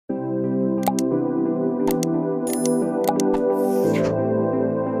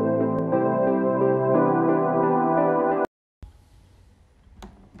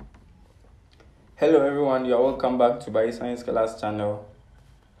Hello everyone, you are welcome back to Bioscience Class channel.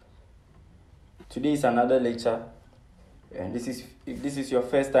 Today is another lecture, and if this is your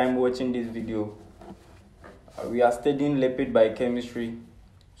first time watching this video, we are studying lipid biochemistry.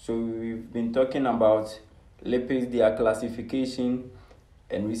 So we've been talking about lipids, their classification,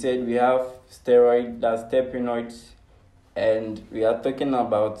 and we said we have steroid, that's terpenoids, and we are talking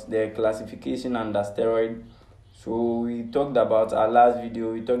about their classification under steroid. So we talked about our last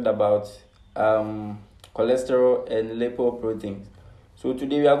video, we talked about cholesterol and lipoproteins. So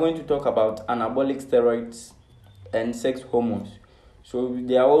today we are going to talk about anabolic steroids and sex hormones. So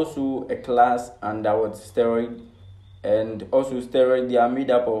they are also a class under what steroid, and also steroid, they are made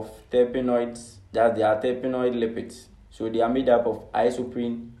up of terpenoids, that they are terpenoid lipids. So they are made up of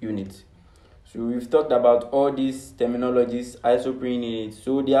isoprene units. So we've talked about all these terminologies, isoprene units.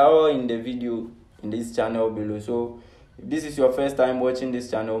 So they are all in the video in this channel below. So if this is your first time watching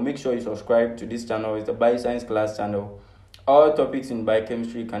this channel, make sure you subscribe to this channel. It's the Bioscience Class channel. All topics in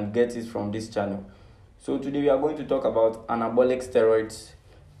biochemistry, you can get it from this channel. So today we are going to talk about anabolic steroids.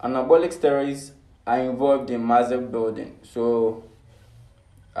 Anabolic steroids are involved in muscle building. So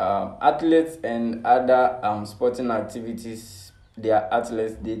athletes and other sporting activities, they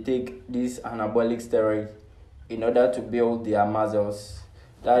take this anabolic steroid in order to build their muscles.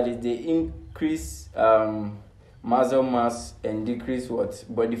 That is, they increase muscle mass and decrease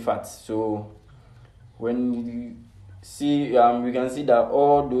body fat. So when you see, we can see that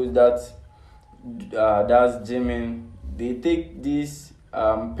all those that's gymming, they take these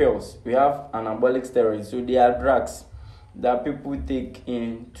pills. We have anabolic steroids. So they are drugs that people take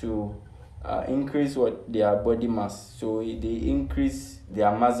in to increase their body mass. So they increase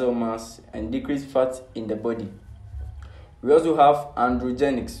their muscle mass and decrease fat in the body. We also have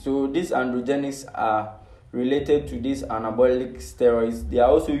androgenics. So these androgenics are related to these anabolic steroids. They are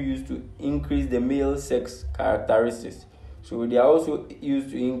also used to increase the male sex characteristics. So they are also used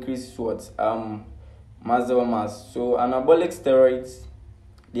to increase muscle mass. So anabolic steroids,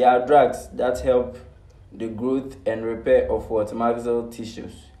 they are drugs that help the growth and repair of muscle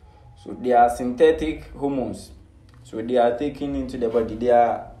tissues. So they are synthetic hormones. So they are taken into the body. They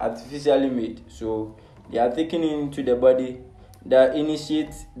are artificially made. So they are taken into the body that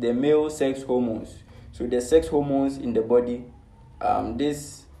initiates the male sex hormones. So the sex hormones in the body,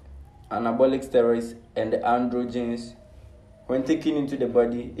 these anabolic steroids and the androgens, when taken into the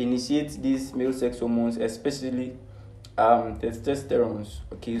body, initiate these male sex hormones, especially testosterone.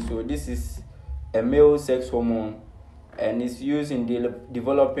 Okay, so this is a male sex hormone, and it's used in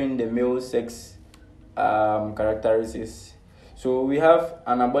developing the male sex characteristics. So we have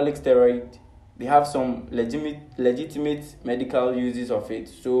anabolic steroid. They have some legitimate medical uses of it.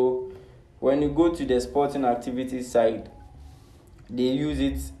 So when you go to the sporting activity side, they use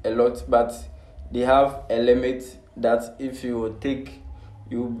it a lot, but they have a limit that if you take,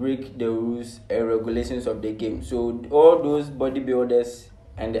 you break the rules and regulations of the game. So all those bodybuilders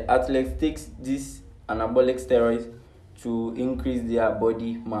and the athletes takes these anabolic steroids to increase their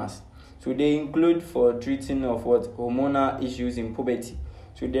body mass. So they include for treating of hormonal issues in puberty.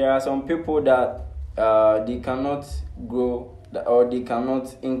 So there are some people that they cannot grow or they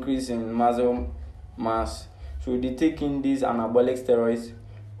cannot increase in muscle mass. So they take in these anabolic steroids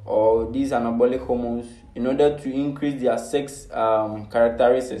or these anabolic hormones in order to increase their sex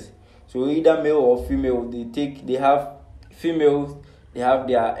characteristics. So either male or female, they have females, they have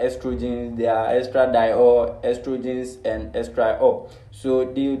their estrogens, their estradiol, estrogens, and estriol. So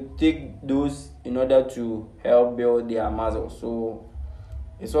they take those in order to help build their muscles. So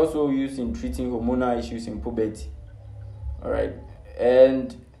it's also used in treating hormonal issues in puberty. Alright,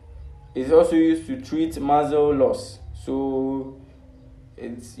 and it's also used to treat muscle loss. So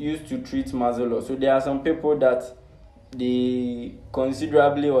it's used to treat muscle loss. So there are some people that they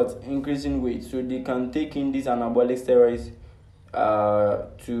considerably increasing weight, so they can take in these anabolic steroids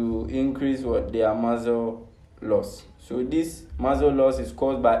to increase their muscle loss. So this muscle loss is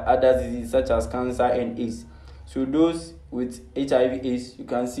caused by other diseases such as cancer and AIDS. So those with HIV/AIDS, you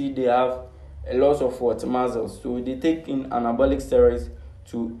can see they have a loss of muscles. So they take in anabolic steroids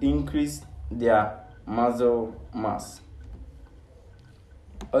to increase their muscle mass.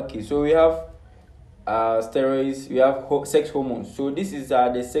 Okay, so we have steroids, we have sex hormones. So this is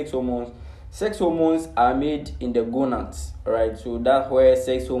the sex hormones. Sex hormones are made in the gonads, right? So that's where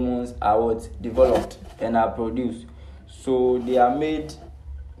sex hormones are developed and are produced. So they are made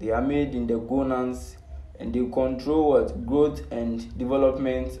in the gonads, and they control growth and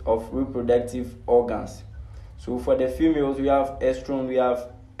development of reproductive organs. So for the females, we have estrogen, we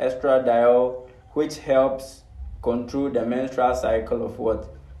have estradiol, which helps control the menstrual cycle of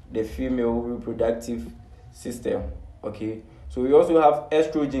the female reproductive system. Okay, so we also have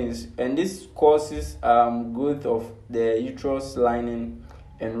estrogens, and this causes growth of the uterus lining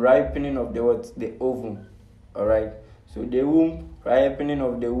and ripening of the ovum. All right, so the ripening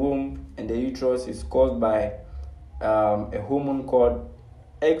of the womb and the uterus is caused by a hormone called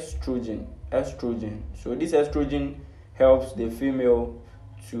estrogen. So this estrogen helps the female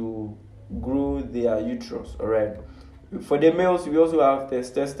to grow their uterus. All right, for the males we also have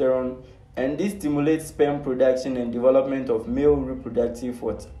testosterone, and this stimulates sperm production and development of male reproductive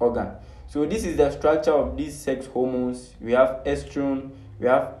organ. So this is the structure of these sex hormones. We have estrogen, we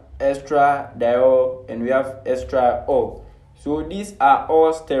have estradiol, and we have estriol. So these are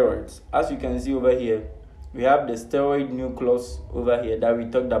all steroids. As you can see over here, we have the steroid nucleus over here that we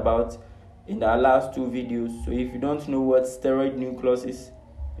talked about in our last two videos. So if you don't know what steroid nucleus is,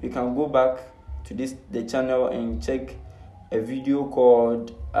 you can go back to the channel and check a video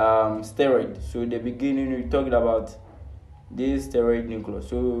called steroid. So in the beginning we talked about this steroid nucleus.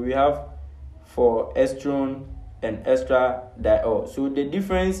 So we have for estrogen and estradiol. So the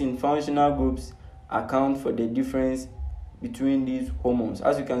difference in functional groups account for the difference between these hormones.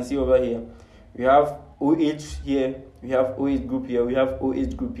 As you can see over here, we have OH here, we have OH group here, we have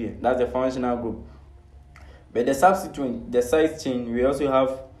OH group here. That's the functional group. But the substituent, the side chain, we also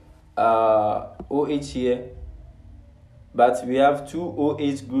have OH here, but we have two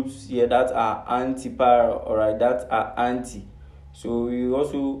OH groups here that are anti-para, alright, that are anti. So we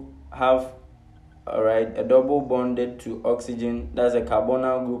also have, alright, a double bonded to oxygen, that's a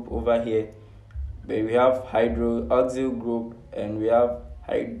carbonyl group over here. But we have hydroxyl group and we have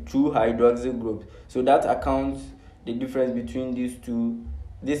two hydroxyl groups. So that accounts the difference between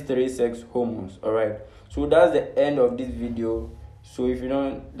these three sex hormones. Alright, so that's the end of this video. So if you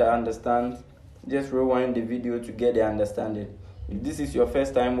don't understand, just rewind the video to get the understanding. If this is your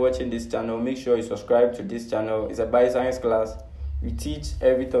first time watching this channel, make sure you subscribe to this channel. It's a bioscience class. We teach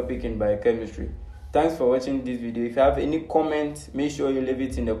every topic in biochemistry. Thanks for watching this video. If you have any comment, make sure you leave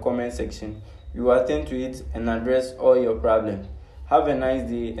it in the comment section. We will attend to it and address all your problems. Have a nice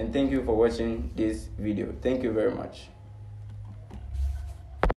day, and thank you for watching this video. Thank you very much.